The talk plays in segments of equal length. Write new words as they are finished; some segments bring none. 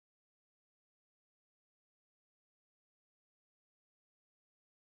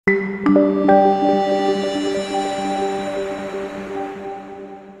Welcome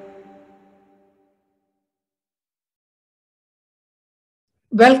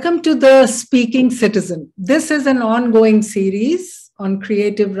to the Speaking Citizen. This is an ongoing series on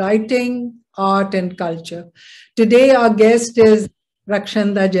creative writing, art, and culture. Today, our guest is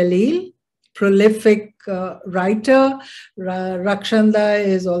Rakhshanda Jalil, prolific writer. Rakhshanda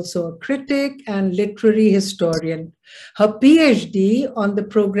is also a critic and literary historian. Her PhD on the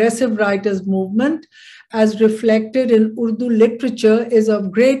progressive writers movement, as reflected in Urdu literature, is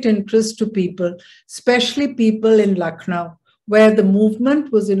of great interest to people, especially people in Lucknow, where the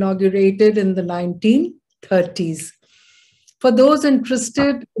movement was inaugurated in the 1930s. For those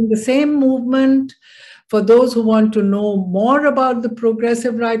interested in the same movement, for those who want to know more about the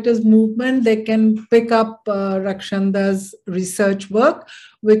progressive writers movement, they can pick up Rakhshanda's research work,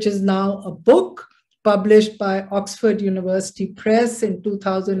 which is now a book published by Oxford University Press in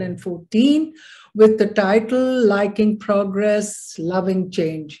 2014 with the title Liking Progress, Loving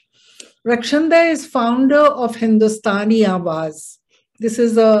Change. Rakhshanda is founder of Hindustani Awaaz. This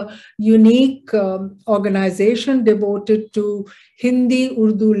is a unique organization devoted to Hindi,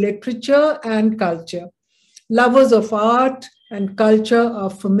 Urdu literature and culture. Lovers of art and culture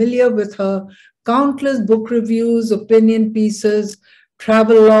are familiar with her countless book reviews, opinion pieces,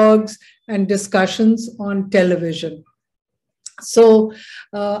 travelogues, and discussions on television. So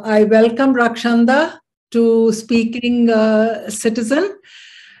I welcome Rakhshanda to Speaking Citizen.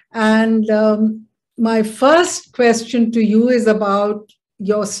 And my first question to you is about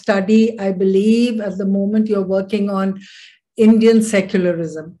your study. I believe at the moment you're working on Indian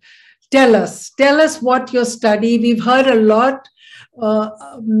secularism. Tell us what your study. We've heard a lot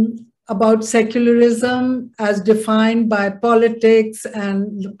about secularism as defined by politics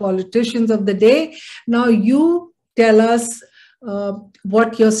and the politicians of the day. Now you tell us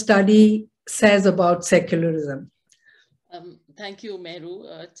what your study says about secularism. Thank you, Mehru.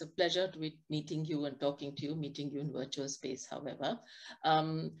 It's a pleasure to be meeting you and talking to you, meeting you in virtual space, however.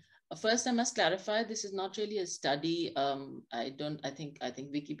 First, I must clarify, this is not really a study. I think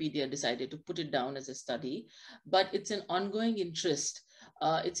Wikipedia decided to put it down as a study, but it's an ongoing interest.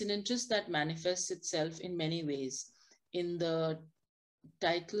 It's an interest that manifests itself in many ways. In the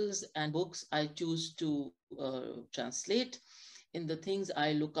titles and books I choose to translate, in the things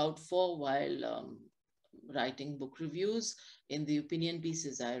I look out for while writing book reviews, in the opinion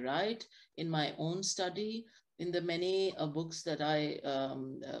pieces I write, in my own study, in the many books that I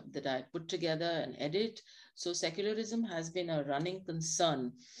put together and edit. So secularism has been a running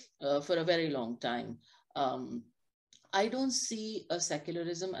concern for a very long time. I don't see a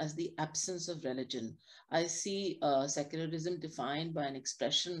secularism as the absence of religion. I see secularism defined by an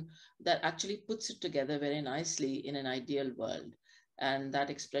expression that actually puts it together very nicely in an ideal world. And that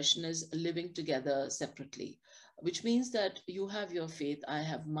expression is living together separately, which means that you have your faith, I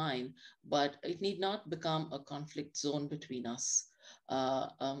have mine, but it need not become a conflict zone between us.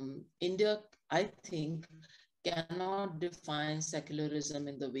 India, I think, cannot define secularism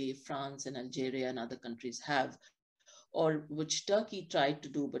in the way France and Algeria and other countries have, or which Turkey tried to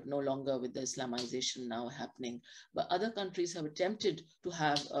do, but no longer with the Islamization now happening. But other countries have attempted to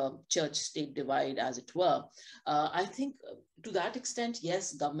have a church-state divide, as it were. I think to that extent,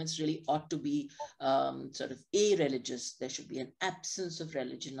 yes, governments really ought to be sort of a-religious. There should be an absence of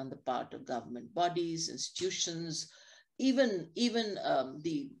religion on the part of government bodies, institutions, even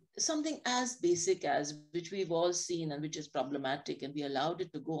something as basic as, which we've all seen and which is problematic, and we allowed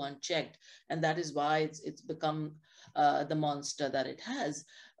it to go unchecked. And that is why it's become the monster that it has.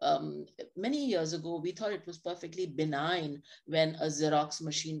 Many years ago, we thought it was perfectly benign when a Xerox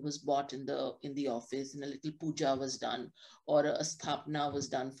machine was bought in the office and a little puja was done, or a sthapna was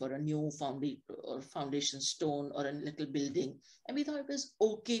done for a new foundation stone or a little building. And we thought it was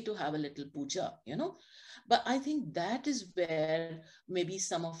okay to have a little puja, you know. But I think that is where maybe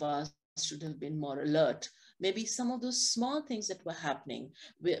some of us should have been more alert. Maybe some of those small things that were happening,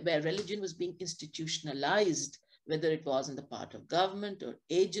 where religion was being institutionalized, whether it was on the part of government or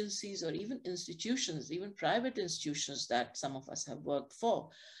agencies or even institutions, even private institutions that some of us have worked for,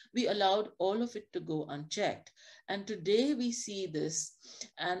 we allowed all of it to go unchecked. And today we see this,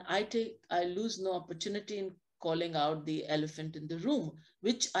 and I lose no opportunity in calling out the elephant in the room,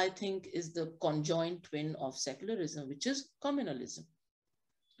 which I think is the conjoined twin of secularism, which is communalism.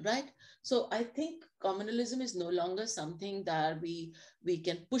 Right? So I think communalism is no longer something that we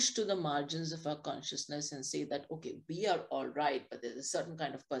can push to the margins of our consciousness and say that, okay, we are all right, but there's a certain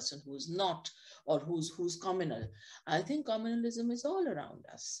kind of person who's not, or who's communal. I think communalism is all around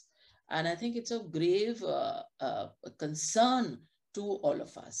us. And I think it's a grave concern to all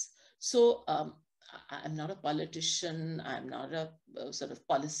of us. So I'm not a politician. I'm not a sort of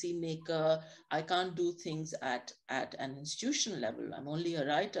policy maker. I can't do things at an institutional level. I'm only a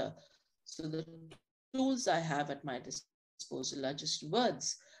writer. So the tools I have at my disposal are just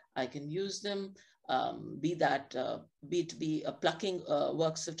words. I can use them, be it be plucking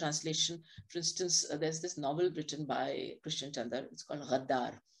works of translation. For instance, there's this novel written by Christian Chandar. It's called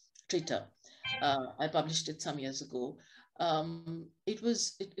Ghaddar, Traitor. I published it some years ago. It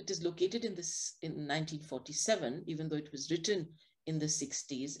is located in 1947, even though it was written in the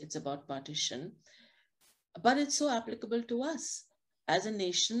 60s. It's about partition, but it's so applicable to us as a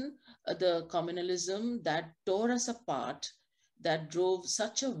nation. The communalism that tore us apart, that drove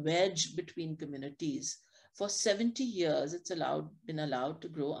such a wedge between communities. For 70 years, it's been allowed to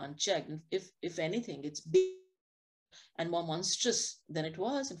grow unchecked. And if anything, it's bigger and more monstrous than it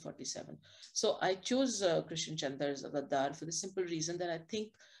was in 47. So I chose Christian Chandar's Ghaddar for the simple reason that I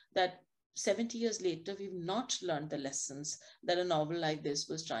think that 70 years later, we've not learned the lessons that a novel like this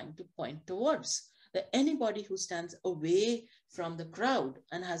was trying to point towards. That anybody who stands away from the crowd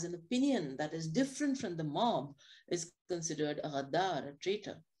and has an opinion that is different from the mob is considered a Ghaddar, a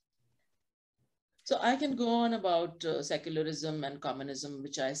traitor. So I can go on about secularism and communism,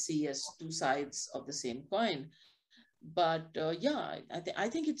 which I see as two sides of the same coin. But yeah, I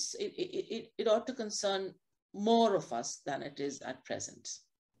think it ought to concern more of us than it is at present.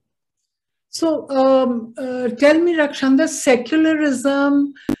 So tell me, Rakhshanda,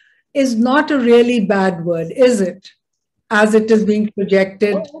 secularism is not a really bad word, is it? As it is being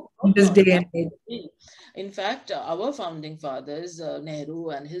projected in this day and age. In fact, our founding fathers, Nehru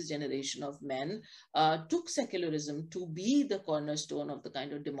and his generation of men, took secularism to be the cornerstone of the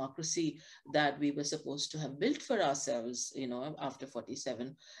kind of democracy that we were supposed to have built for ourselves, after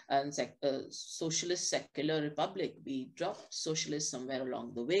 47. And socialist secular republic, we dropped socialist somewhere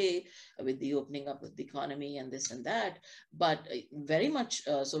along the way with the opening up of the economy and this and that. But very much,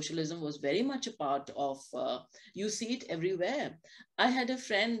 socialism was very much a part of, you see it everywhere. I had a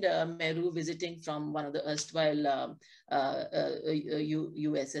friend, Mehru, visiting from one of the erstwhile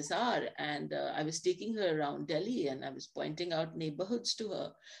USSR, and I was taking her around Delhi, and I was pointing out neighborhoods to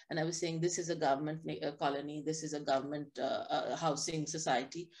her, and I was saying, this is a government colony, this is a government housing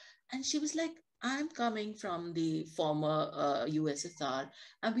society, and she was like, I'm coming from the former USSR,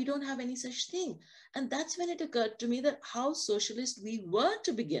 and we don't have any such thing. And that's when it occurred to me that how socialist we were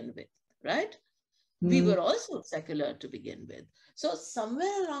to begin with, right? We were also secular to begin with. So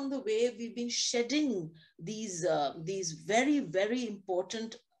somewhere along the way, we've been shedding these very, very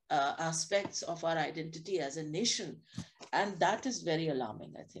important aspects of our identity as a nation. And that is very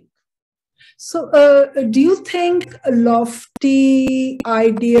alarming, I think. So do you think lofty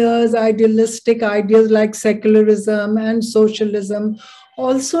ideas, idealistic ideas like secularism and socialism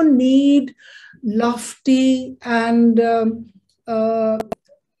also need lofty and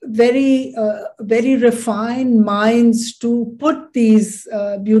very refined minds to put these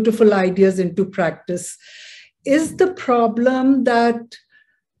beautiful ideas into practice? Is the problem that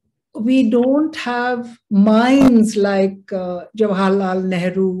we don't have minds like Jawaharlal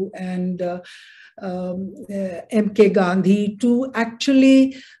Nehru and M.K. Gandhi to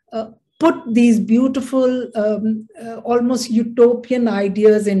actually put these beautiful, almost utopian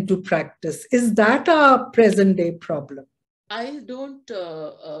ideas into practice? Is that our present day problem? I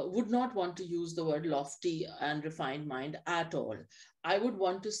would not want to use the word lofty and refined mind at all. I would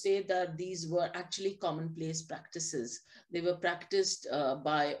want to say that these were actually commonplace practices. They were practiced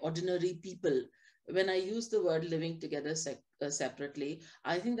by ordinary people. When I use the word living together separately,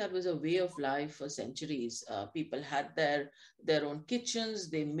 I think that was a way of life for centuries. People had their own kitchens.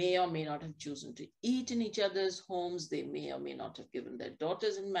 They may or may not have chosen to eat in each other's homes. They may or may not have given their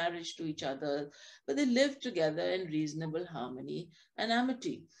daughters in marriage to each other, but they lived together in reasonable harmony and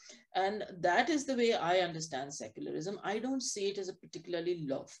amity. And that is the way I understand secularism. I don't see it as a particularly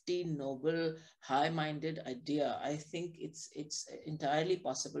lofty, noble, high-minded idea. I think it's entirely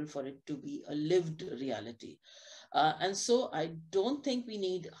possible for it to be a lived reality. And so I don't think we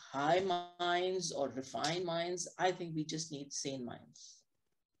need high minds or refined minds. I think we just need sane minds.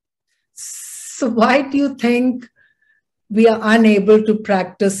 So why do you think we are unable to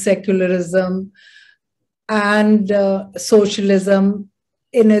practice secularism and socialism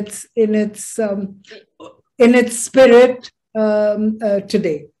in its spirit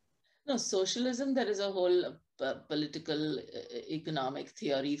today? No, socialism, there is a whole political economic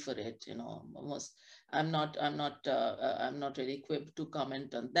theory for it, almost. I'm not really equipped to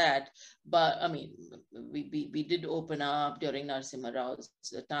comment on that. But I mean, we did open up during Narasimha Rao's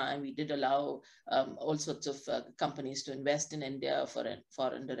time. We did allow all sorts of companies to invest in India for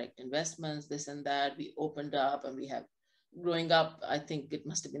foreign direct investments, this and that. We opened up, and we have, growing up, I think it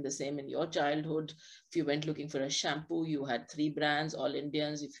must have been the same in your childhood. If you went looking for a shampoo, you had 3 brands, all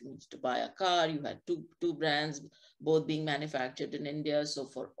Indians. If you wanted to buy a car, you had two brands, both being manufactured in India. So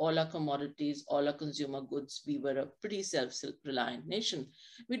for all our commodities, all our consumer goods, we were a pretty self-reliant nation.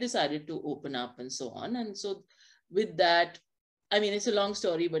 We decided to open up and so on. And so with that, I mean, it's a long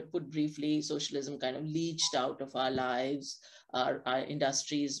story, but put briefly, socialism kind of leached out of our lives. Our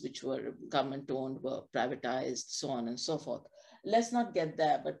industries, which were government owned, were privatized, so on and so forth. Let's not get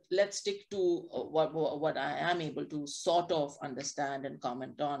there, but let's stick to what I am able to sort of understand and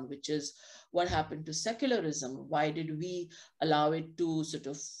comment on, which is what happened to secularism. Why did we allow it to sort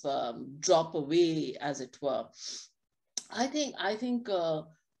of drop away, as it were? I think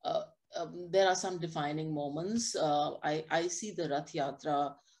there are some defining moments. I see the Rath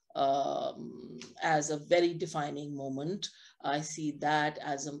Yatra as a very defining moment. I see that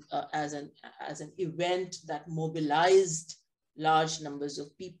as an event that mobilized large numbers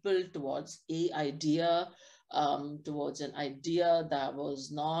of people towards towards an idea that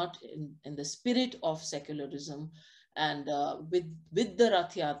was not in the spirit of secularism. And with the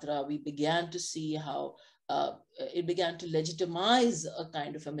Rath Yatra, we began to see how it began to legitimize a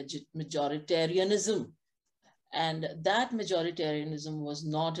kind of a majoritarianism. And that majoritarianism was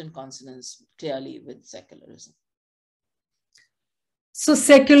not in consonance clearly with secularism. So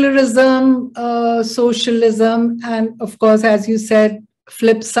secularism, socialism, and of course, as you said,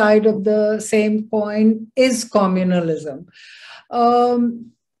 flip side of the same coin is communalism.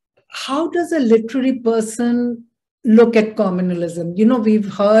 How does a literary person look at communalism? You know,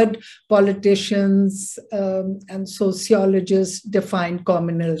 we've heard politicians and sociologists define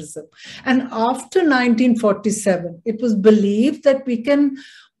communalism. And after 1947, it was believed that we can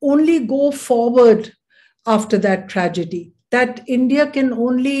only go forward after that tragedy, that India can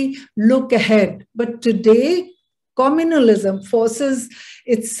only look ahead. But today, communalism forces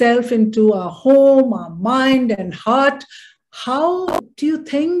itself into our home, our mind, and heart. How do you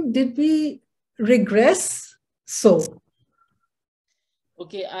think did we regress so?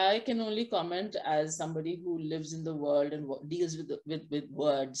 Okay, I can only comment as somebody who lives in the world and deals with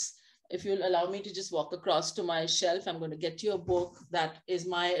words. If you'll allow me to just walk across to my shelf, I'm going to get you a book that is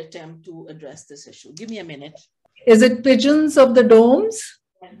my attempt to address this issue. Give me a minute. Is it Pigeons of the Domes?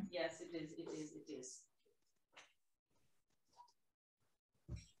 Yes, it is.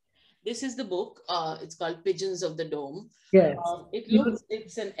 This is the book. It's called Pigeons of the Dome. Yes.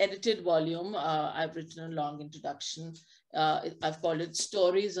 It's an edited volume. I've written a long introduction. I've called it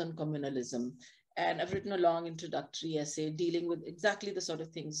Stories on Communalism. And I've written a long introductory essay dealing with exactly the sort of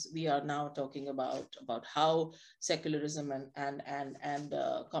things we are now talking about how secularism and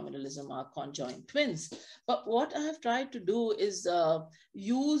communalism are conjoined twins. But what I have tried to do is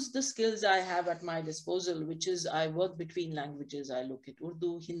use the skills I have at my disposal, which is I work between languages. I look at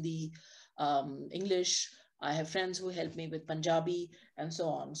Urdu, Hindi, English. I have friends who help me with Punjabi and so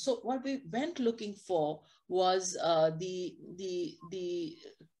on. So what we went looking for was the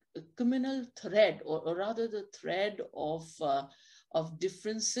communal thread, or rather the thread of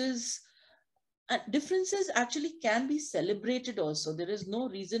differences. And differences actually can be celebrated also. There is no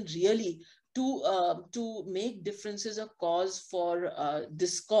reason really to make differences a cause for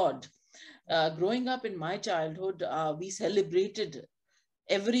discord. Growing up in my childhood, we celebrated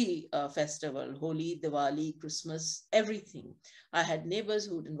every festival, Holi, Diwali, Christmas, everything. I had neighbors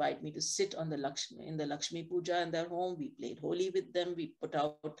who would invite me to sit on the Lakshmi Puja in their home. We played Holi with them. We put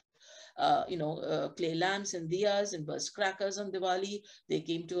out, clay lamps and diyas and burst crackers on Diwali. They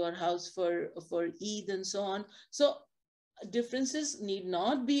came to our house for Eid and so on. So differences need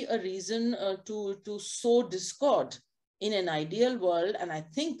not be a reason to sow discord in an ideal world. And I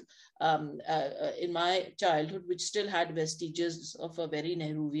think in my childhood, which still had vestiges of a very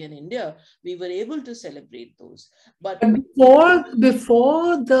Nehruvian India, we were able to celebrate those. But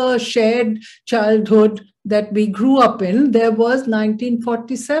before the shared childhood that we grew up in, there was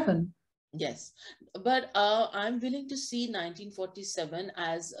 1947. Yes, but I'm willing to see 1947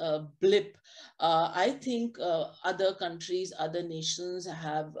 as a blip. I think other countries, other nations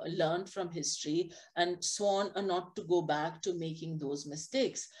have learned from history and sworn not to go back to making those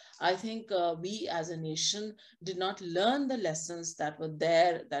mistakes. I think we as a nation did not learn the lessons that were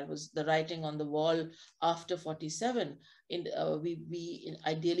there, that was the writing on the wall after 47. We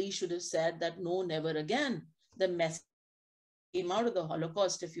ideally should have said that no, never again. The message came out of the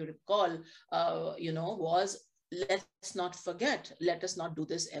Holocaust, if you recall, was let's not forget, let us not do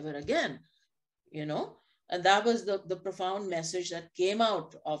this ever again, and that was the profound message that came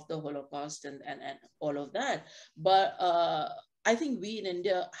out of the Holocaust and all of that. But I think we in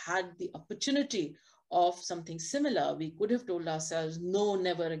India had the opportunity of something similar. We could have told ourselves, no,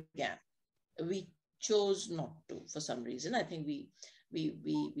 never again. We chose not to for some reason. I think we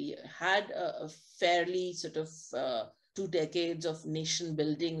had a fairly sort of 2 decades of nation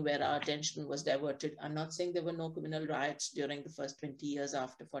building where our attention was diverted. I'm not saying there were no communal riots during the first 20 years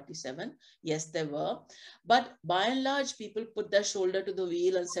after 47. Yes, there were. But by and large, people put their shoulder to the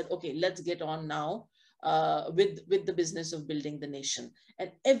wheel and said, okay, let's get on now with the business of building the nation.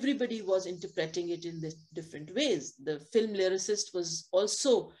 And everybody was interpreting it in different ways. The film lyricist was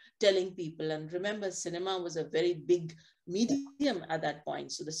also telling people, and remember, cinema was a very big medium at that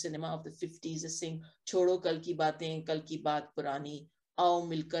point. So the cinema of the 50s is saying, Chodo kal ki baatein, kal ki baat purani, aao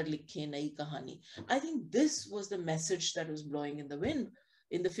milkar likhe nayi kahani. I think this was the message that was blowing in the wind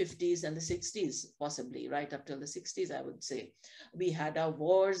in the 50s and the 60s, possibly right up till the 60s, I would say. We had our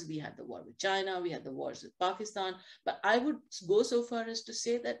wars, we had the war with China, we had the wars with Pakistan, but I would go so far as to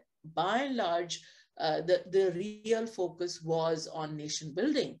say that by and large, the real focus was on nation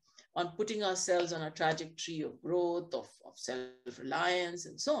building, on putting ourselves on a trajectory of growth, of self-reliance,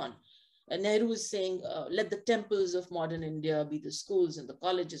 and so on. And Nehru was saying, let the temples of modern India be the schools and the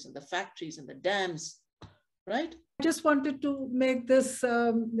colleges and the factories and the dams, right? I just wanted to make this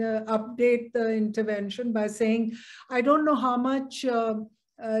update the intervention by saying, I don't know how much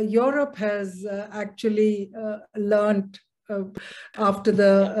Europe has actually learned after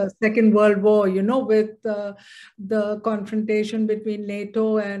the Second World War, with the confrontation between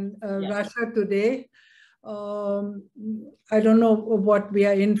NATO and Russia today. I don't know what we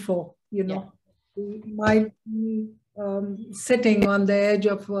are in for, We might be sitting on the edge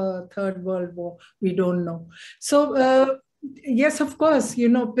of a third world war. We don't know. So yes, of course,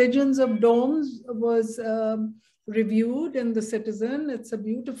 Pigeons of Domes was reviewed in The Citizen. It's a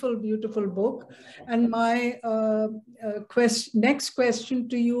beautiful, beautiful book. And my next question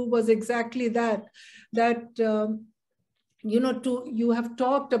to you was exactly that you have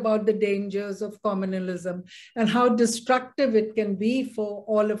talked about the dangers of communalism and how destructive it can be for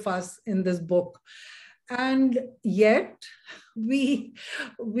all of us in this book. And yet we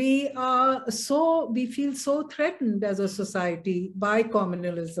feel so threatened as a society by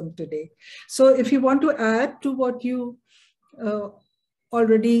communalism today. So if you want to add to what you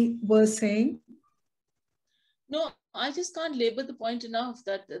already were saying. No, I just can't labor the point enough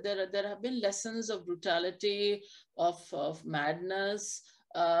that there have been lessons of brutality, of madness,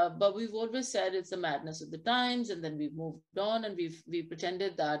 but we've always said it's the madness of the times, and then we've moved on and we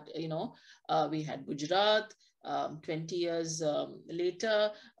pretended that, we had Gujarat. 20 years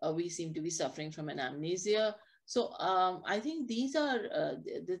later, we seem to be suffering from an amnesia. So I think these are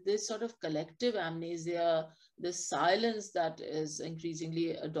this sort of collective amnesia, this silence that is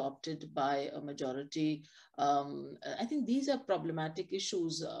increasingly adopted by a majority. I think these are problematic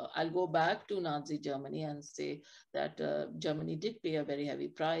issues. I'll go back to Nazi Germany and say that Germany did pay a very heavy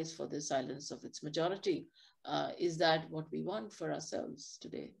price for the silence of its majority. Is that what we want for ourselves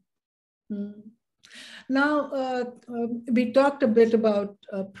today? Now, we talked a bit about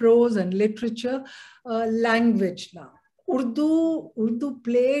prose and literature, language now. Urdu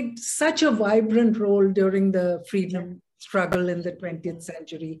played such a vibrant role during the freedom struggle in the 20th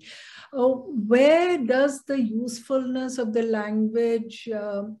century. Where does the usefulness of the language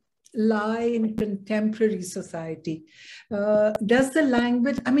lie in contemporary society? Does the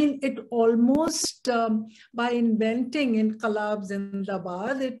language, it almost, by inventing Inqilab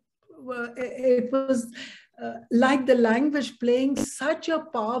Zindabad, it was like the language playing such a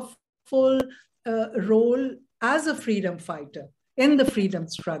powerful role as a freedom fighter in the freedom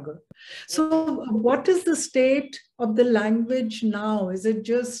struggle. So what is the state of the language now? Is it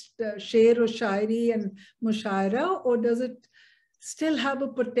just sher o shairi and mushaira, or does it still have a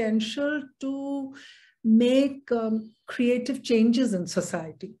potential to make creative changes in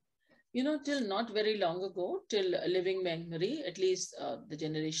society? Till not very long ago, till living memory, at least the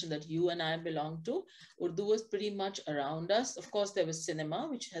generation that you and I belong to, Urdu was pretty much around us. Of course, there was cinema,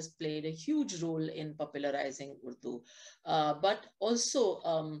 which has played a huge role in popularizing Urdu. But also,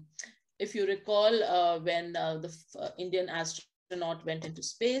 if you recall, when the Indian astronaut went into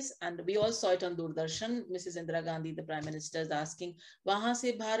space, and we all saw it on Doordarshan, Mrs. Indira Gandhi, the Prime Minister, is asking, "Wahan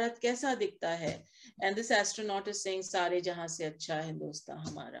se Bharat kaisa dikhta hai?" And this astronaut is saying, "Sare jahan se acha Hindustan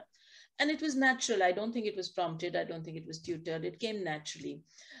hamara." And it was natural. I don't think it was prompted. I don't think it was tutored. It came naturally.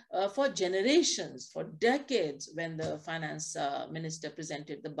 For generations, for decades, when the finance minister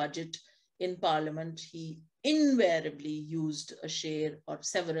presented the budget in Parliament, he invariably used a share or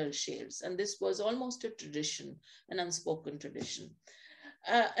several shares. And this was almost a tradition, an unspoken tradition.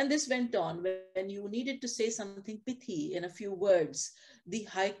 And this went on when you needed to say something pithy in a few words. The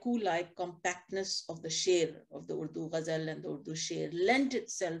haiku-like compactness of the sher, of the Urdu ghazal and the Urdu sher, lent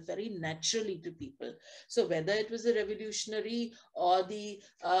itself very naturally to people. So whether it was the revolutionary or the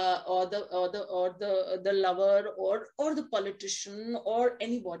lover or the politician or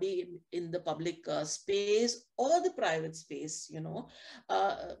anybody in the public space or the private space, you know,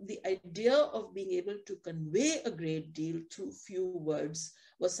 the idea of being able to convey a great deal through few words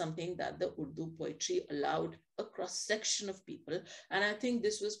was something that the Urdu poetry allowed a cross-section of people. And I think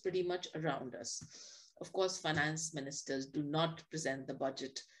this was pretty much around us. Of course, finance ministers do not present the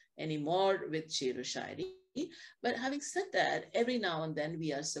budget anymore with Sher-o-Shairi. But having said that, every now and then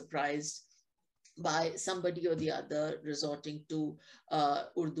we are surprised by somebody or the other resorting to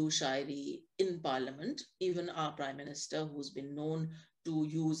Urdu Shairi in Parliament. Even our Prime Minister, who's been known to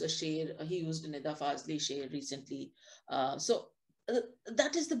use a sher, he used a Nida Fazli sher recently.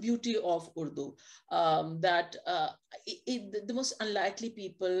 That is the beauty of Urdu, that the most unlikely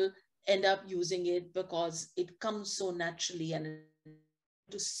people end up using it because it comes so naturally and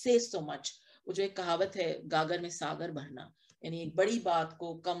to say so much. वो जो एक कहावत है, गागर में सागर भरना, यानी एक बड़ी बात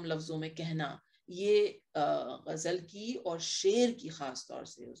को कम लफ्जों में कहना, ये गजल की और शेर की खास तौर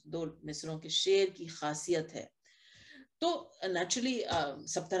से उस दो मिसरों के शेर की खासियत है. तो नेचुरली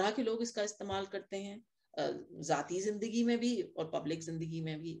सब तरह के लोग इसका इस्तेमाल करते हैं, जाती जिंदगी में भी और पब्लिक जिंदगी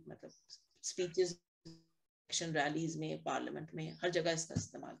में भी, मतलब स्पीचेस, रैलीज में, पार्लियामेंट में, हर जगह इसका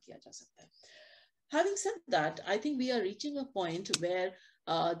इस्तेमाल किया जा सकता है. Having said that, I think we are reaching a point where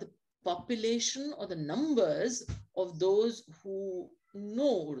the population or the numbers of those who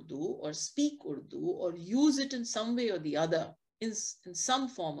know Urdu or speak Urdu or use it in some way or the other, in some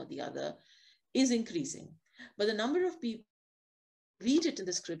form or the other, is increasing. But the number of people who read it in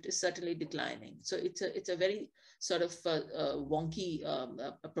the script is certainly declining. So it's a very sort of wonky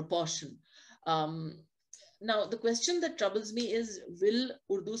proportion. Now, the question that troubles me is, will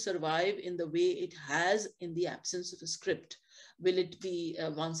Urdu survive in the way it has in the absence of a script? Will it be,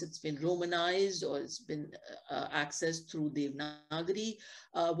 once it's been Romanized or it's been accessed through Devanagari,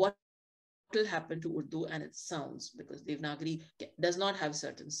 what will happen to Urdu and its sounds? Because Devanagari does not have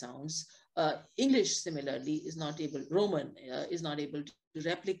certain sounds. English, similarly, is not able, Roman is not able to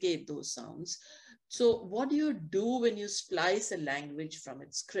replicate those sounds. So what do you do when you splice a language from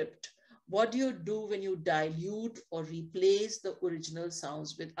its script? What do you do when you dilute or replace the original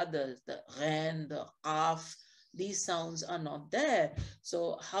sounds with others? The ghain, the qaf, these sounds are not there.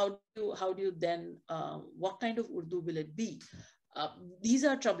 So how do you then, what kind of Urdu will it be? These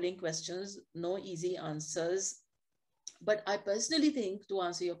are troubling questions, no easy answers. But I personally think, to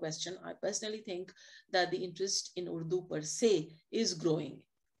answer your question, I personally think that the interest in Urdu per se is growing.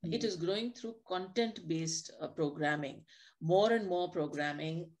 It is growing through content-based programming. More and more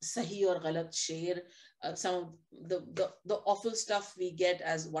programming, sahi or galat sher, some of the awful stuff we get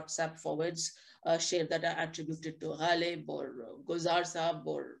as WhatsApp forwards, sher that are attributed to Ghalib or Gulzar Saab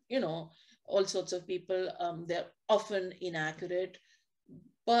or, you know, all sorts of people. They're often inaccurate.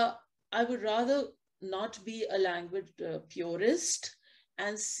 But I would rather not be a language purist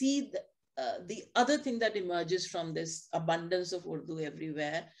and see the other thing that emerges from this abundance of Urdu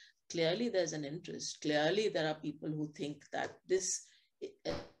everywhere. Clearly, there's an interest. Clearly, there are people who think that this,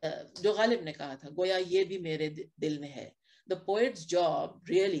 jo Ghalib ne kaha tha, goya ye bhi mere dil mein hai. The poet's job,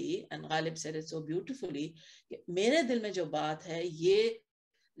 really, and Ghalib said it so beautifully, mere dil mein jo baat hai, ye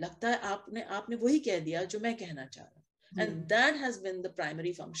lagta hai aapne wahi keh diya jo main kehna cha raha. And that has been the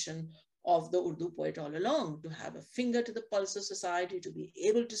primary function of the Urdu poet all along, to have a finger to the pulse of society, to be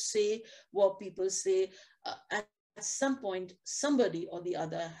able to say what people say. At some point, somebody or the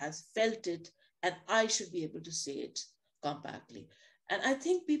other has felt it, and I should be able to say it compactly. And I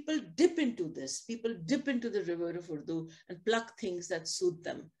think people dip into this. People dip into the river of Urdu and pluck things that suit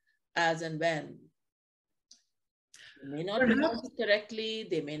them as and when. They may not pronounce it correctly.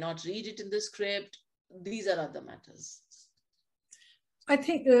 They may not read it in the script. These are other matters. I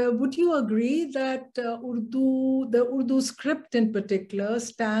think, would you agree that the Urdu script in particular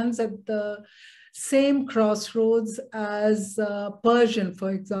stands at the same crossroads as Persian,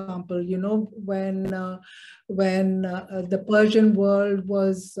 for example? You know, when the Persian world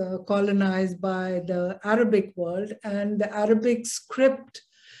was colonized by the Arabic world, and the Arabic script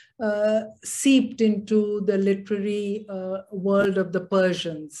seeped into the literary world of the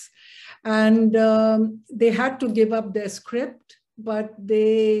Persians. And they had to give up their script, but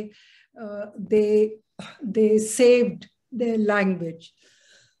they saved their language.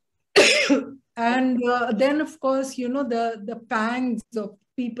 And then, of course, you know, the pangs of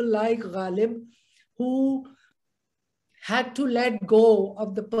people like Ghalib, who had to let go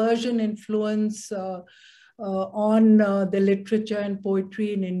of the Persian influence on the literature and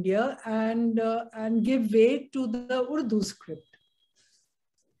poetry in India and give way to the Urdu script.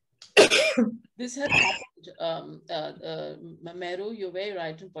 This had happened, Mehru, you're very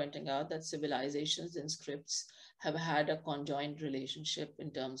right in pointing out that civilizations and scripts have had a conjoined relationship in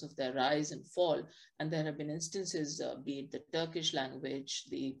terms of their rise and fall. And there have been instances, be it the Turkish language,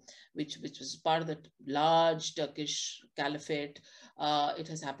 which was part of the large Turkish caliphate. It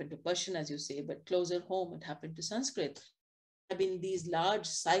has happened to Persian, as you say, but closer home, it happened to Sanskrit. There have been these large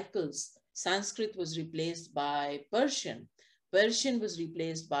cycles. Sanskrit was replaced by Persian. Persian was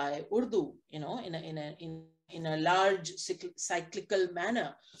replaced by Urdu, you know, in a large cyclical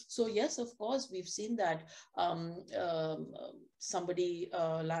manner. So yes, of course, we've seen that somebody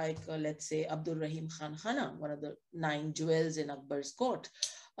like, let's say, Abdul Rahim Khan Khana, one of the 9 jewels in Akbar's court,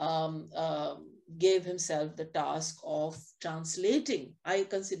 gave himself the task of translating. I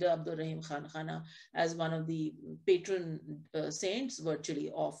consider Abdul Rahim Khan Khana as one of the patron saints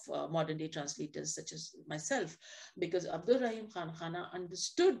virtually of modern day translators such as myself, because Abdul Rahim Khan Khana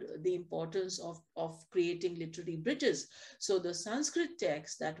understood the importance of creating literary bridges. So the Sanskrit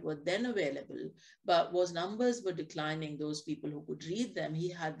texts that were then available, but numbers were declining, those people who could read them, he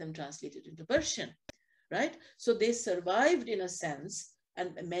had them translated into Persian, right? So they survived in a sense.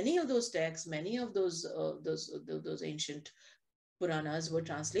 And many of those texts, many of those ancient Puranas were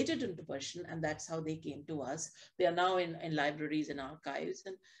translated into Persian, and that's how they came to us. They are now in libraries and archives.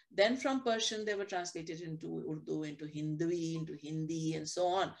 And then from Persian, they were translated into Urdu, into Hindi, and so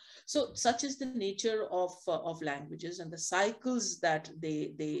on. So such is the nature of languages and the cycles that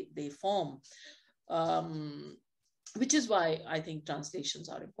they form. Which is why I think translations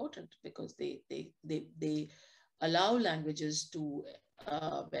are important, because they allow languages to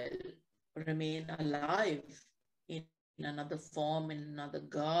remain alive in another form, in another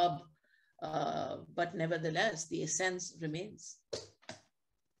garb, but nevertheless, the essence remains.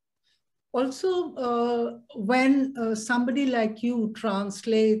 Also, when somebody like you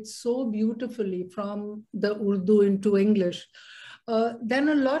translates so beautifully from the Urdu into English, then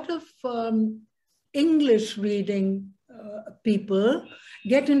a lot of English reading people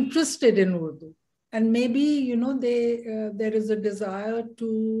get interested in Urdu. And maybe, you know, there is a desire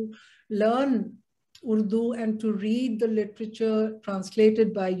to learn Urdu and to read the literature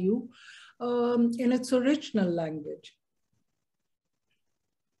translated by you in its original language.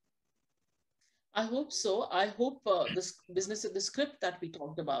 I hope so. I hope this business of the script that we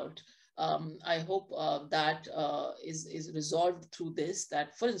talked about, I hope that is resolved through this,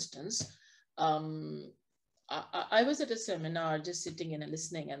 that for instance, I was at a seminar just sitting in and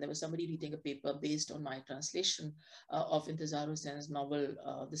listening, and there was somebody reading a paper based on my translation of Intezar Husain's novel,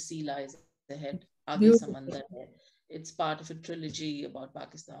 The Sea Lies Ahead, Aage Samandar Hai. It's part of a trilogy about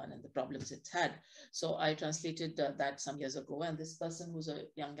Pakistan and the problems it's had. So I translated that some years ago, and this person who's a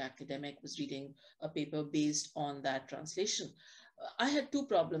young academic was reading a paper based on that translation. I had 2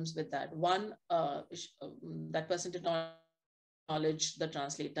 problems with that. One, that person did not acknowledge the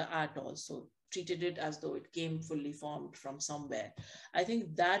translator at all. So treated it as though it came fully formed from somewhere. I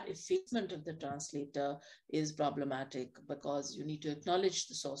think that effacement of the translator is problematic, because you need to acknowledge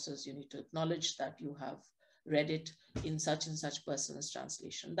the sources. You need to acknowledge that you have read it in such and such person's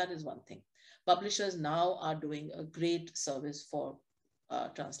translation. That is one thing. Publishers now are doing a great service for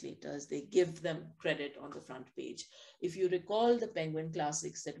translators. They give them credit on the front page. If you recall the Penguin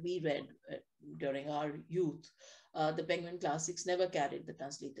classics that we read during our youth, the Penguin classics never carried the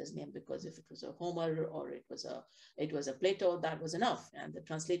translator's name, because if it was a Homer or it was a Plato, that was enough. And the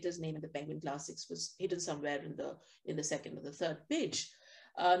translator's name in the Penguin classics was hidden somewhere in the second or the third page.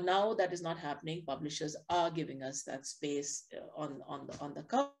 Now that is not happening. Publishers are giving us that space on the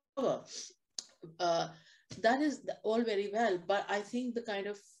cover. That is all very well, but I think the kind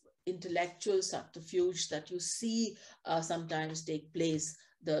of intellectual subterfuge that you see sometimes take place,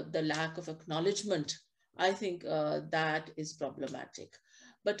 the lack of acknowledgement, I think that is problematic.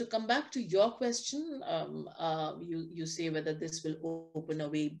 But to come back to your question, you say whether this will open a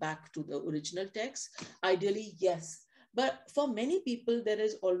way back to the original text. Ideally, yes. But for many people, there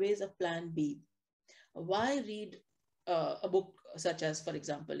is always a plan B. Why read a book such as, for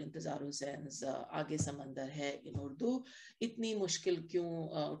example, Intezar Hussein's Aage Samandar Hai in Urdu, itni mushkil kyun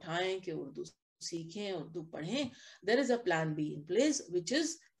uthaएं कि Urdu सीखें, Urdu पढ़ें. There is a plan B in place, which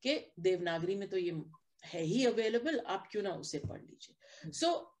is कि देवनागरी में तो ये है ही available, आप क्यों ना उसे पढ़ लीजिए.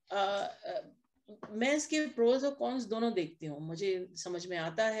 So मैं इसके प्रोज और कॉन्स दोनों देखती हूँ. मुझे समझ में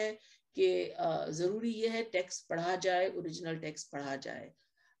आता है कि जरूरी ये है टेक्स्ट पढ़ा जाए, ओरिजिनल टेक्स्ट पढ़ा जाए.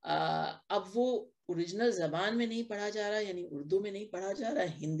 अब वो ओरिजिनल जबान में नहीं पढ़ा जा रहा है, यानी उर्दू में नहीं पढ़ा जा रहा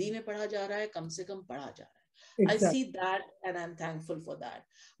है, हिंदी में पढ़ा जा रहा है, कम से कम पढ़ा जा रहा है. I see that and I'm thankful for that.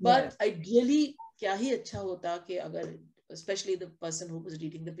 But ideally क्या ही अच्छा होता कि अगर, especially the person who was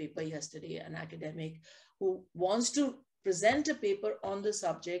reading the paper yesterday, an academic who wants to present a paper on the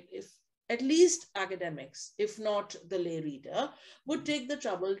subject, if at least academics, if not the lay reader, would take the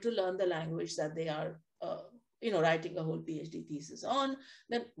trouble to learn the language that they are writing a whole PhD thesis on,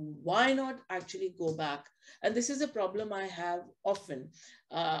 then why not actually go back? And this is a problem I have often.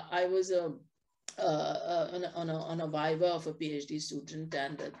 I was on a viva of a PhD student,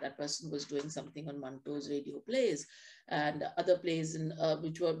 and that person was doing something on Manto's radio plays and other plays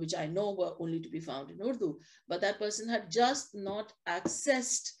which I know were only to be found in Urdu, but that person had just not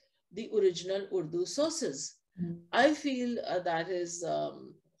accessed the original Urdu sources. I feel that is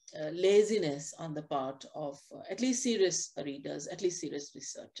laziness on the part of at least serious readers, at least serious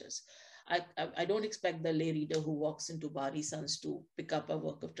researchers. I don't expect the lay reader who walks into Bari Sons to pick up a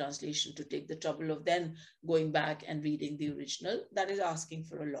work of translation to take the trouble of then going back and reading the original. That is asking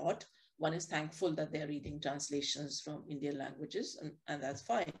for a lot. One is thankful that they're reading translations from Indian languages, and that's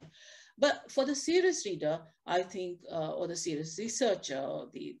fine. But for the serious reader, I think, or the serious researcher, or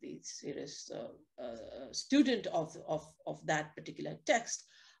the serious student of that particular text,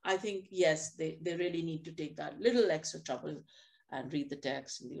 I think, yes, they really need to take that little extra trouble and read the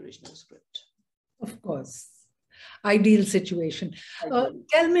text in the original script. Of course. Ideal situation.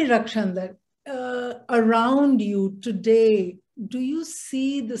 Tell me, Rakhshanda, around you today, do you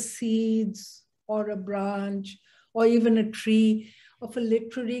see the seeds or a branch or even a tree of a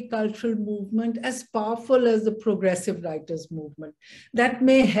literary cultural movement as powerful as the progressive writers movement that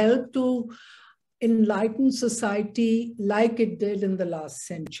may help to enlighten society like it did in the last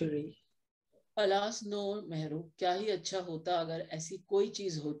century? Alas, no, Mehru. क्या ही अच्छा होता अगर ऐसी कोई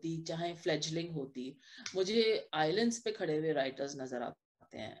चीज होती, चाहे fledgling होती. मुझे आइलैंड्स पे खड़े हुए राइटर्स नजर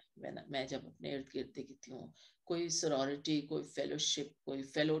आते हैं मैं जब अपने इर्द गिर्द देखती हूँ. कोई सॉरोरिटी, कोई फेलोशिप, कोई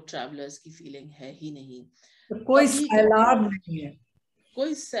फेलो ट्रैवलर्स की फीलिंग है ही नहीं. कोई सैलाब नहीं है.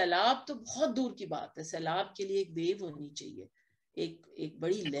 कोई सैलाब तो बहुत दूर की बात है. सैलाब के लिए एक वेव होनी चाहिए, एक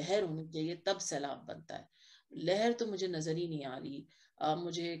बड़ी लहर होनी चाहिए, तब सैलाब बनता है. लहर तो मुझे नजर ही नहीं आ रही.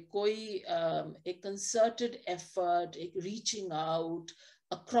 मुझे कोई एक कंसर्टेड एफर्ट, एक reaching out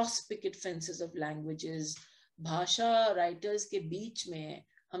across picket fences of languages, भाषा राइटर्स के बीच में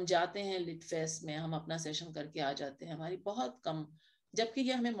हम जाते हैं लिट फेस्ट में, हम अपना सेशन करके आ जाते हैं, हमारी बहुत कम, जबकि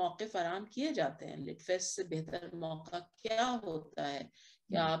ये हमें मौके फराहम किए जाते हैं. लिट फेस्ट से बेहतर मौका क्या होता है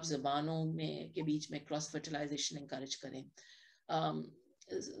कि आप जबानों में के बीच में क्रॉस फर्टिलाइजेशन इंकरेज करें.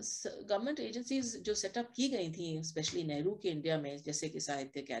 गवर्नमेंट एजेंसीज जो सेटअप की गई थी, स्पेशली नेहरू के इंडिया में, जैसे कि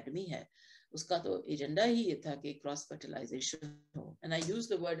साहित्य अकेडमी है, उसका तो एजेंडा ही ये था कि क्रॉस फर्टिलाइजेशन हो. And I use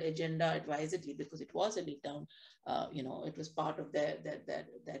the word agenda एडवाइजडली because it was a let down, it was part of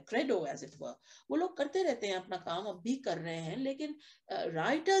their credo as it were. वो लोग करते रहते हैं अपना काम, अब भी कर रहे हैं, लेकिन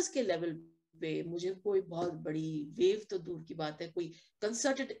राइटर्स के लेवल पे मुझे कोई बहुत बड़ी वेव तो दूर की बात है, कोई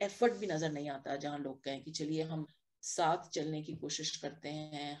कंसर्टेड एफर्ट भी नजर नहीं आता जहां लोग कहें कि चलिए हम साथ चलने की कोशिश करते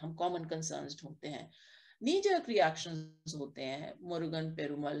हैं, हम कॉमन कंसर्न्स ढूंढते हैं. नीजर्क रिएक्शंस होते हैं. मुरुगन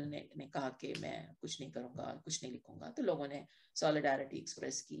पेरुमल ने कहा कि मैं कुछ नहीं करूंगा, कुछ नहीं लिखूंगा, तो लोगों ने सॉलिडारिटी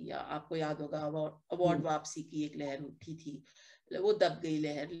एक्सप्रेस की. या आपको याद होगा अवार्ड वापसी की एक लहर उठी थी, वो दब गई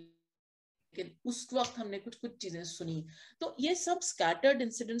लहर, लेकिन उस वक्त हमने कुछ चीजें सुनी. तो ये सब स्कैटर्ड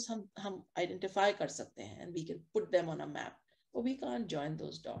इंसिडेंट्स हम आइडेंटिफाई कर सकते हैं, and we can put them on a map. But we can't join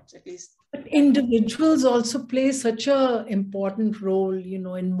those dots, at least. But individuals also play such a important role,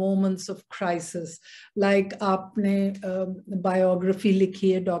 in moments of crisis. Like आपने biography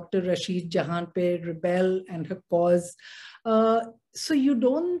लिखी है Dr. Rashid Jahan पे, Rebel and her cause. So you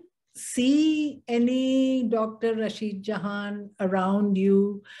don't see any Dr. Rashid Jahan around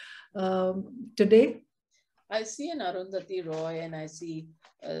you today? I see an Arundhati Roy, and I see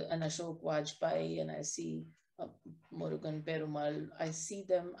an Ashok Vajpayee, and I see Murugan Perumal. I see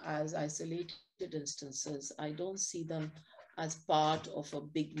them as isolated instances. I don't see them as part of a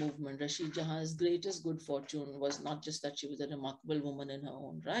big movement. Rashid Jahan's greatest good fortune was not just that she was a remarkable woman in her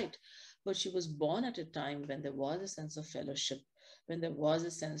own right, but she was born at a time when there was a sense of fellowship, when there was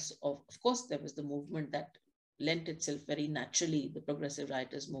a sense of course, there was the movement that lent itself very naturally, the Progressive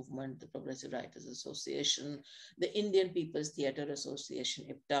Writers Movement, the Progressive Writers Association, the Indian People's Theatre Association,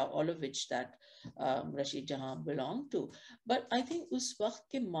 IPTA, all of which that Rashid Jahan belonged to. But I think उस वक्त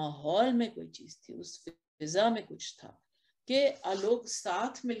के माहौल में कोई चीज थी, उस फिजा में कुछ था कि लोग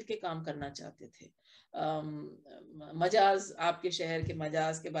साथ मिलके काम करना चाहते थे. मजाज, आपके शहर के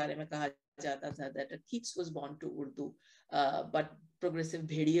मजाज के बारे में कहा जाता था that Keats was born to Urdu, but progressive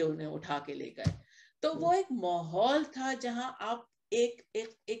भेड़िए उन्हें उठा के ले गए. तो वो एक माहौल था जहां आप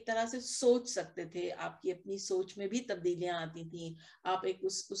एक तरह से सोच सकते थे, आपकी अपनी सोच में भी तब्दीलियां आती थी, आप एक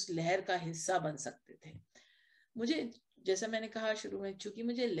उस लहर का हिस्सा बन सकते थे. मुझे, जैसा मैंने कहा शुरू में, चूंकि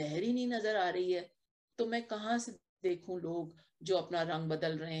मुझे लहर ही नहीं नजर आ रही है, तो मैं कहाँ से देखूं लोग जो अपना रंग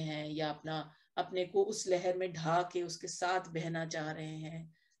बदल रहे हैं या अपने को उस लहर में ढा के उसके साथ बहना चाह रहे हैं.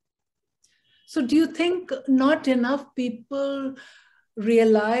 So do you think not enough people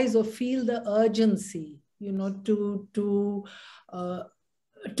realize or feel the urgency,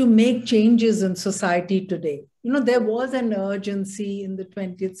 to make changes in society today? There was an urgency in the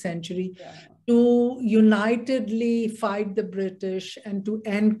 20th century to unitedly fight the British and to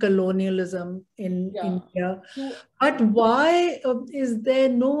end colonialism in India. But why is there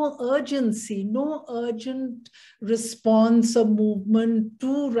no urgency, no urgent response or movement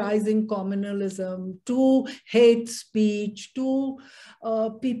to rising communalism, to hate speech, to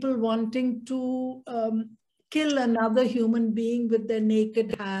people wanting to kill another human being with their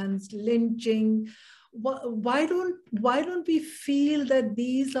naked hands, lynching? Why don't we feel that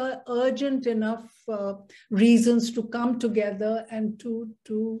these are urgent enough reasons to come together and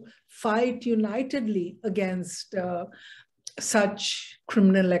to fight unitedly against such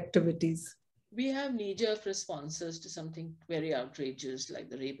criminal activities? We have knee-jerk responses to something very outrageous, like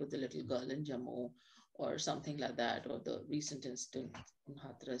the rape of the little girl in Jammu or something like that, or the recent incident in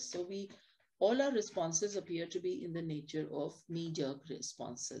Hathras. So all our responses appear to be in the nature of knee-jerk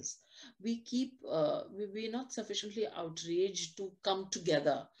responses. We're not sufficiently outraged to come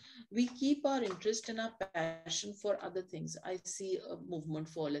together. We keep our interest and our passion for other things. I see a movement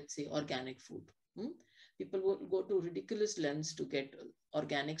for, let's say, organic food. People will go to ridiculous lengths to get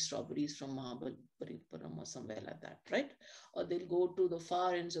organic strawberries from Mahabalipuram or somewhere like that, right? Or they'll go to the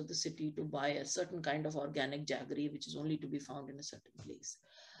far ends of the city to buy a certain kind of organic jaggery, which is only to be found in a certain place.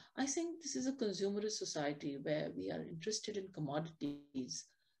 I think this is a consumerist society where we are interested in commodities,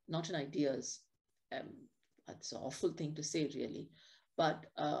 not in ideas. That's an awful thing to say, really. But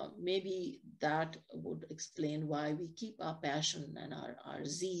maybe that would explain why we keep our passion and our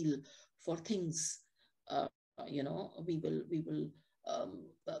zeal for things. We will.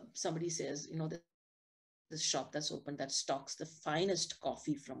 Somebody says, this shop that's open that stocks the finest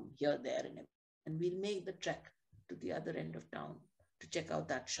coffee from here, there, and we'll make the trek to the other end of town to check out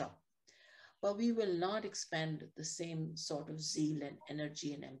that shop. But we will not expend the same sort of zeal and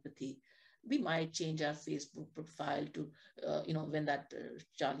energy and empathy. We might change our Facebook profile to, when that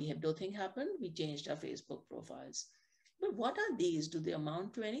Charlie Hebdo thing happened, we changed our Facebook profiles. But what are these? Do they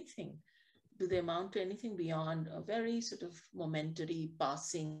amount to anything? Do they amount to anything beyond a very sort of momentary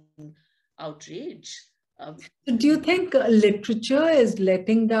passing outrage? Do you think literature is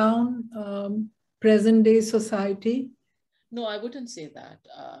letting down present day society? No, I wouldn't say that.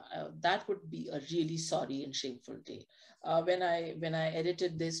 That would be a really sorry and shameful day. When I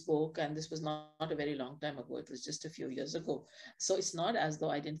edited this book, and this was not a very long time ago, it was just a few years ago. So it's not as though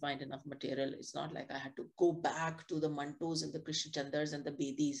I didn't find enough material. It's not like I had to go back to the Mantos and the Krishna Chandras and the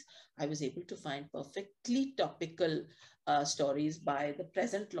Bedis. I was able to find perfectly topical stories by the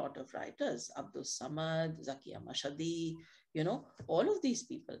present lot of writers, Abdul Samad, Zakia Mashadi, all of these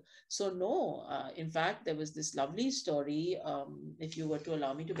people. So no, in fact, there was this lovely story. If you were to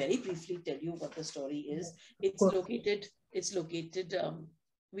allow me to very briefly tell you what the story is, it's located,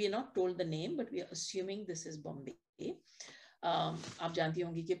 we are not told the name, but we are assuming this is Bombay. आप जानती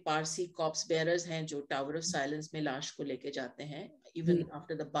होंगी कि Parsi cops bearers हैं जो tower of silence में लाश को लेके जाते हैं, even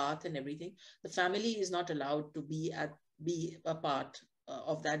after the bath and everything. The family is not allowed to be a part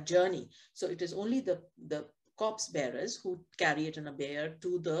of that journey. So it is only the corpse bearers who carry it in a bier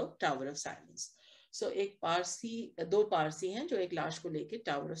to the Tower of Silence. So दो पारसी हैं जो एक लाश को लेके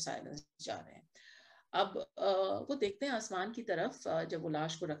tower of silence जा रहे हैं. अब वो देखते हैं आसमान की तरफ, जब वो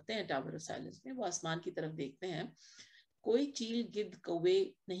लाश को रखते हैं टावर ऑफ साइलेंस में, वो आसमान की तरफ देखते हैं, कोई चील गिद्ध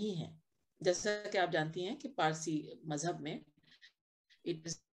कौवे नहीं है. जैसा कि आप जानती हैं कि पारसी मजहब में it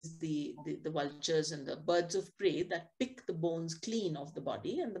is the vultures and the birds of prey that pick the bones clean of the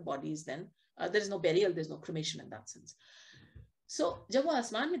body, and the body is then there is no burial, there is no cremation in that sense. So जब वो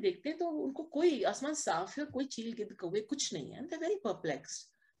आसमान में देखते हैं तो उनको कोई, आसमान साफ है, कोई चील गिद्ध कौवे कुछ नहीं है. They're very perplexed.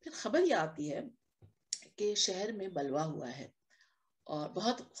 फिर खबर ये आती है कि शहर में बलवा हुआ है और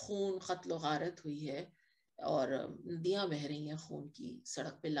बहुत खून कत्ल गारत हुई है और नदियां बह रही हैं खून की,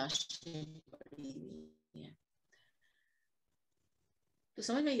 सड़क पे लाशें पड़ी हुई हैं, तो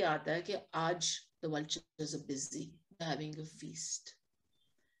समझ में ये आता है कि आज the vultures are busy having a feast.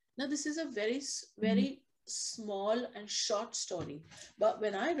 Now this is a very small and short story, but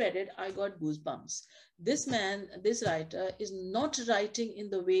when I read it, I got goosebumps. This man, this writer, is not writing in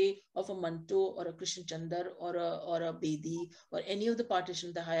the way of a Manto or a Krishan Chandar or a Bedi or any of the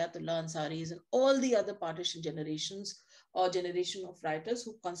partition, the Hayatullah Ansaris and all the other partition generations or generation of writers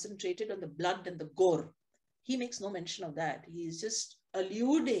who concentrated on the blood and the gore. He makes no mention of that. He is just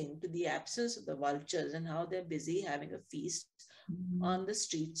alluding to the absence of the vultures and how they're busy having a feast on the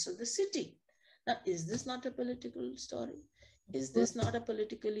streets of the city. Now, is this not a political story? Is this not a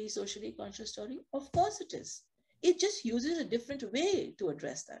politically, socially conscious story? Of course it is. It just uses a different way to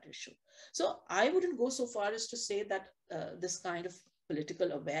address that issue. So I wouldn't go so far as to say that this kind of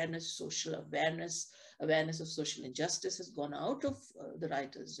political awareness, social awareness, awareness of social injustice has gone out of the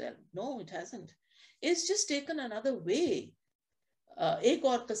writer's realm. No, it hasn't. It's just taken another way. एक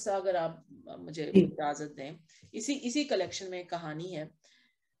और किस्सा अगर आप मुझे इजाजत दें, इसी collection में एक कहानी है.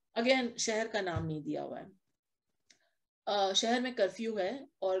 अगेन शहर का नाम नहीं दिया हुआ है. शहर में कर्फ्यू है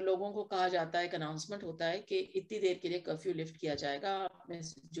और लोगों को कहा जाता है, एक अनाउंसमेंट होता है कि इतनी देर के लिए कर्फ्यू लिफ्ट किया जाएगा, आप में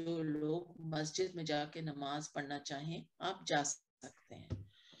से जो लोग मस्जिद में जाके नमाज पढ़ना चाहें आप जा सकते हैं,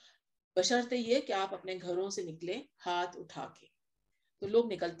 बशर्ते ये कि आप अपने घरों से निकले हाथ उठा के. तो लोग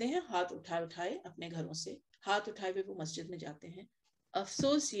निकलते हैं हाथ उठाए अपने घरों से, हाथ उठाए हुए वो मस्जिद में जाते हैं.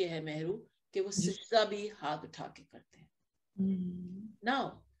 अफसोस ये है मेहरू कि वो सिजदा भी हाथ उठा के करते हैं.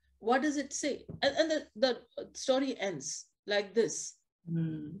 Now, what does it say? And the story ends like this.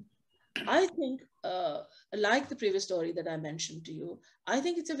 I think, like the previous story that I mentioned to you, I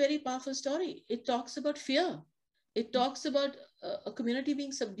think it's a very powerful story. It talks about fear. It talks about a community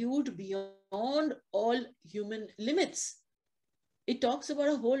being subdued beyond all human limits. It talks about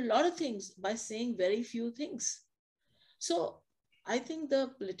a whole lot of things by saying very few things. So I think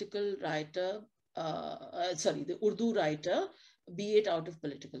the political writer, the Urdu writer, be it out of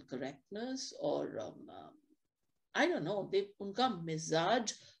political correctness or I don't know, उनका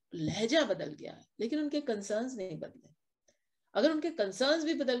मिजाज लहजा बदल गया है, लेकिन उनके concerns नहीं बदले. अगर उनके कंसर्न्स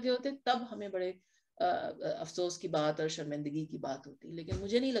भी बदल गए होते तब हमें बड़े अफसोस की बात और शर्मिंदगी की बात होती, लेकिन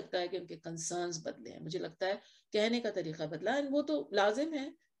मुझे नहीं लगता है कि उनके कंसर्न्स बदले हैं. मुझे लगता है कहने का तरीका बदला है. वो तो लाजिम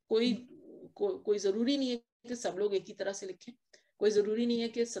है, कोई जरूरी नहीं है कि सब लोग एक ही तरह से लिखें. कोई जरूरी नहीं है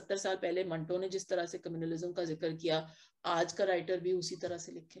कि 70 साल पहले मंटो ने जिस तरह से कम्युनलिज्म का जिक्र किया आज का राइटर भी उसी तरह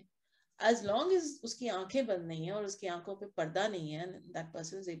से लिखे. As long as उसकी आंखें बंद नहीं है और उसकी आंखों पे पर्दा नहीं है, and that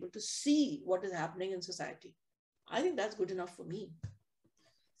person is able to see what is happening in society, I think that's good enough for me.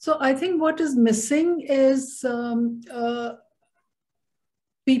 So I think what is missing is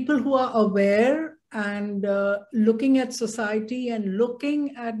people who are aware and looking at society and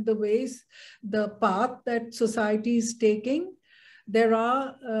looking at the ways, the path that society is taking. There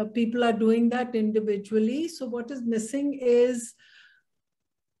are people are doing that individually. So what is missing is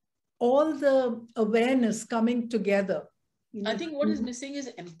all the awareness coming together. I think what is missing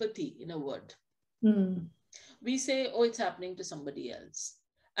is empathy, in a word. We say, oh, it's happening to somebody else.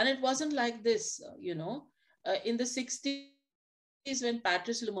 And it wasn't like this, in the 60s when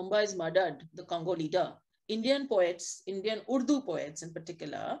Patrice Lumumba is murdered, the Congo leader, Indian poets, Indian Urdu poets in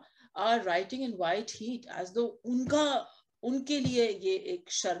particular, are writing in white heat as though unke liye ye ek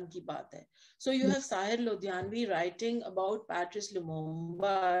sharm ki baat hai. So you have Sahir Lodhianvi writing about Patrice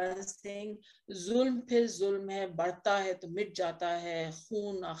Lumumba saying, zulm phir zulm hai, बढ़ता है तो मिट जाता है,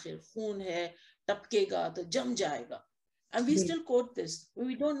 खून आखिर खून है, टपकेगा तो जम जाएगा. And we still quote this.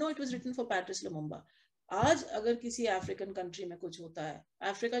 We don't know it was written for Patrice Lumumba. आज अगर किसी अफ्रीकन कंट्री में कुछ होता है,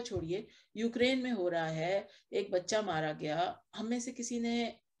 अफ्रीका छोड़िए, यूक्रेन में हो रहा है, एक बच्चा मारा गया, हम में से किसी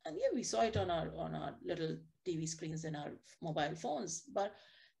ने, and yeah, we saw it on our little TV screens and our mobile phones, but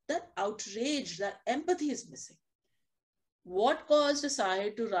that outrage, that empathy is missing. What caused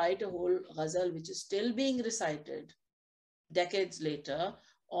Sahir to write a whole ghazal which is still being recited decades later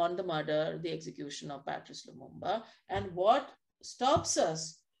on the murder, the execution of Patrice Lumumba, and what stops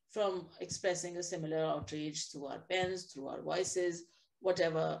us from expressing a similar outrage through our pens, through our voices,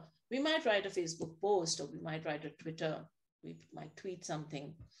 whatever? We might write a Facebook post, or we might write a Twitter, we might tweet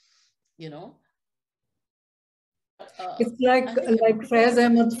something, It's like Faiz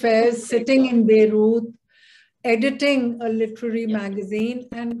Ahmed Faiz sitting in Beirut, editing a literary magazine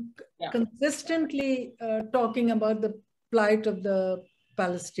and consistently talking about the plight of the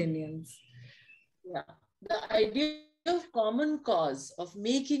Palestinians. Yeah, the idea of common cause, of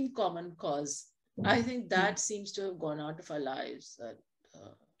making common cause, I think that seems to have gone out of our lives.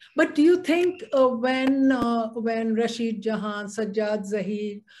 But do you think when Rashid Jahan, Sajjad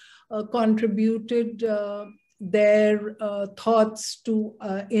Zahir contributed their thoughts to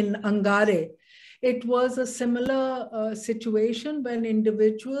in Angare, it was a similar situation when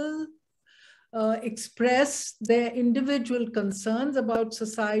individuals express their individual concerns about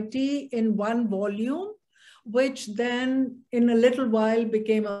society in one volume, which then in a little while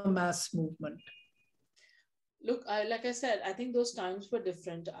became a mass movement? Look, like I said, I think those times were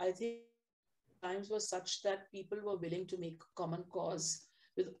different. I think times were such that people were willing to make common cause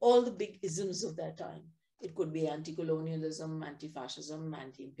with all the big isms of their time. It could be anti-colonialism, anti-fascism,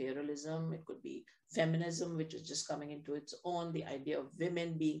 anti-imperialism. It could be feminism, which is just coming into its own, the idea of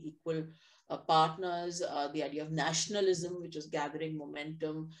women being equal partners, the idea of nationalism, which was gathering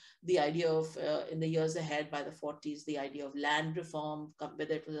momentum, the idea of, in the years ahead by the 40s, the idea of land reform,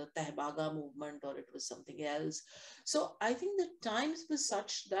 whether it was a Tehbaga movement or it was something else. So I think the times were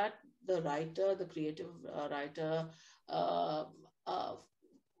such that the writer, the creative writer,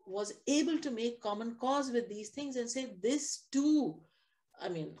 was able to make common cause with these things and say, this too, I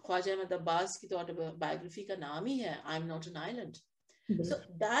mean, Khwaja Ahmad Abbas ki autobiography ka naam hi hai, I'm Not an Island. So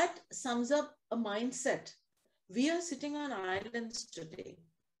that sums up a mindset. We are sitting on islands today.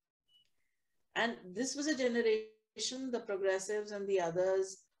 And this was a generation, the progressives and the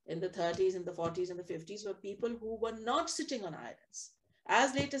others in the 30s and the 40s and the 50s were people who were not sitting on islands.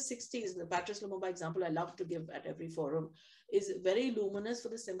 As late as 60s, the Patrice Lumumba example I love to give at every forum is very luminous for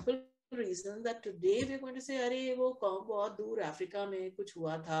the simple reason that today we're going to say, "Arey, wo bahut dur Africa mein kuch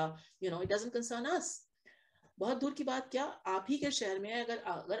hua tha," it doesn't concern us. बहुत दूर की बात क्या, आप ही के शहर में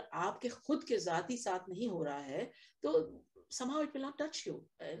अगर आपके खुद के जाती साथ नहीं हो रहा है, तो somehow it will not touch you.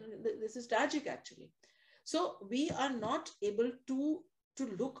 This is tragic actually. So we are not able to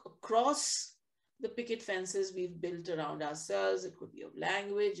look across the picket fences we've built around ourselves. It could be of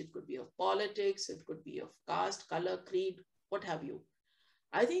language, it could be of politics, it could be of caste, color, creed, what have you.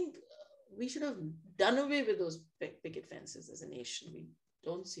 I think we should have done away with those picket fences as a nation. We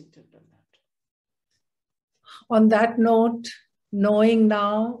don't seem to have done that. On that note, knowing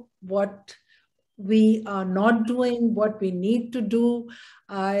now what we are not doing, what we need to do,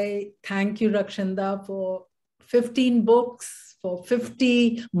 I thank you, Rakhshanda, for 15 books, for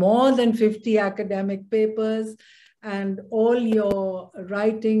more than 50 academic papers, and all your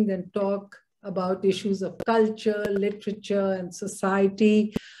writing and talk about issues of culture, literature, and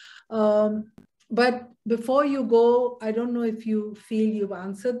society. But before you go, I don't know if you feel you've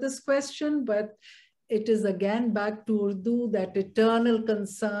answered this question, but it is again back to Urdu, that eternal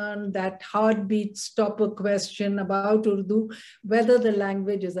concern, that heartbeat stopper question about Urdu, whether the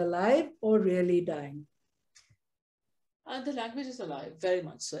language is alive or really dying. The language is alive, very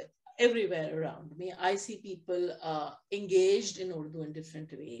much so, everywhere around me. I see people engaged in Urdu in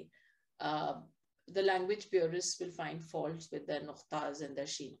different way. The language purists will find faults with their nuqtas and their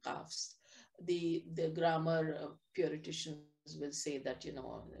sheen qafs. The grammar purifications will say that,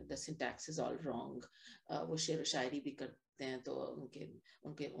 the syntax is all wrong. वो शेर व शायरी भी करते हैं तो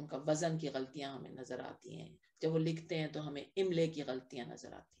उनका वजन की गलतियां हमें नजर आती हैं. जब वो लिखते हैं तो हमें इमले की गलतियां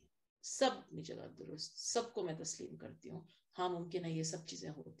नजर आती हैं. सब अपनी जगह दुरुस्त, सबको मैं तस्लीम करती हूँ. हाँ, मुमकिन है ये सब चीजें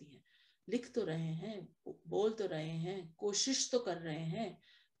होती हैं. लिख तो रहे हैं, बोल तो रहे हैं, कोशिश तो कर रहे हैं.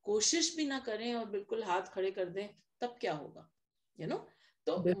 कोशिश भी ना करें और बिल्कुल हाथ खड़े कर दें, तब क्या होगा?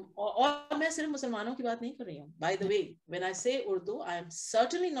 तो और मैं सिर्फ मुसलमानों की बात नहीं कर रही हूँ. By the way, when I say Urdu, I am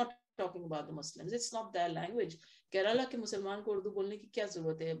certainly not talking about the Muslims. It's not their language. Kerala के मुसलमान को उर्दू बोलने की क्या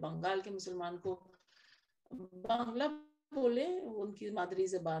जरूरत है? बंगाल के मुसलमान को बांग्ला बोले, उनकी मादरी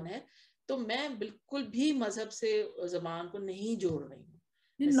ज़बान है. तो मैं बिल्कुल भी मजहब से ज़बान को नहीं जोड़ रही हूँ.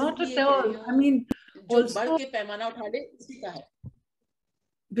 Not at all. I mean, जो बढ़ के पैमाना उठा ले, इसी का है.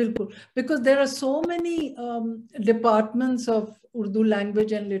 Bilkul. Because there are so many departments of Urdu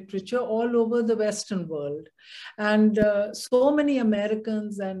language and literature all over the Western world. And so many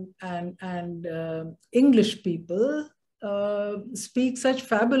Americans and English people speak such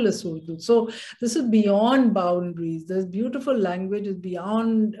fabulous Urdu. So this is beyond boundaries. There's beautiful languages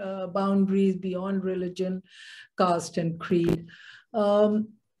beyond boundaries, beyond religion, caste, and creed.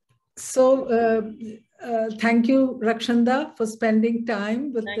 Thank you, Rakhshanda, for spending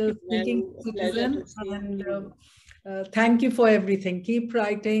time with the Speaking Citizen. And thank you for everything. Keep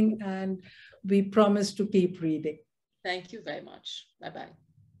writing, and we promise to keep reading. Thank you very much. Bye-bye.